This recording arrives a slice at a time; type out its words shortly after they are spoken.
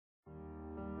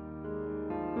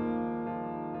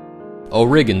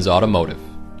O'Regan's Automotive,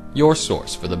 your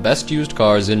source for the best used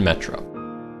cars in Metro.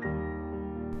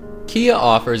 Kia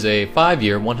offers a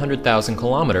 5-year,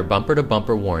 100,000-kilometer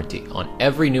bumper-to-bumper warranty on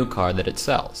every new car that it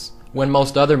sells, when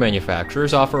most other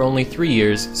manufacturers offer only 3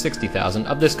 years, 60,000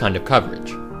 of this kind of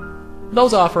coverage.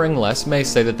 Those offering less may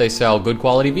say that they sell good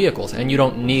quality vehicles and you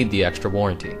don't need the extra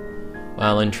warranty.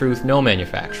 While in truth, no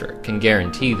manufacturer can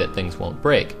guarantee that things won't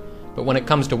break, but when it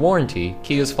comes to warranty,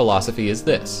 Kia's philosophy is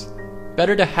this: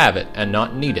 better to have it and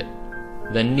not need it,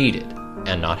 than need it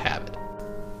and not have it.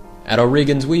 At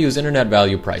O'Regan's, we use internet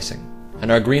value pricing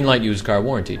and our Greenlight used car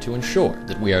warranty to ensure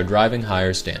that we are driving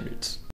higher standards.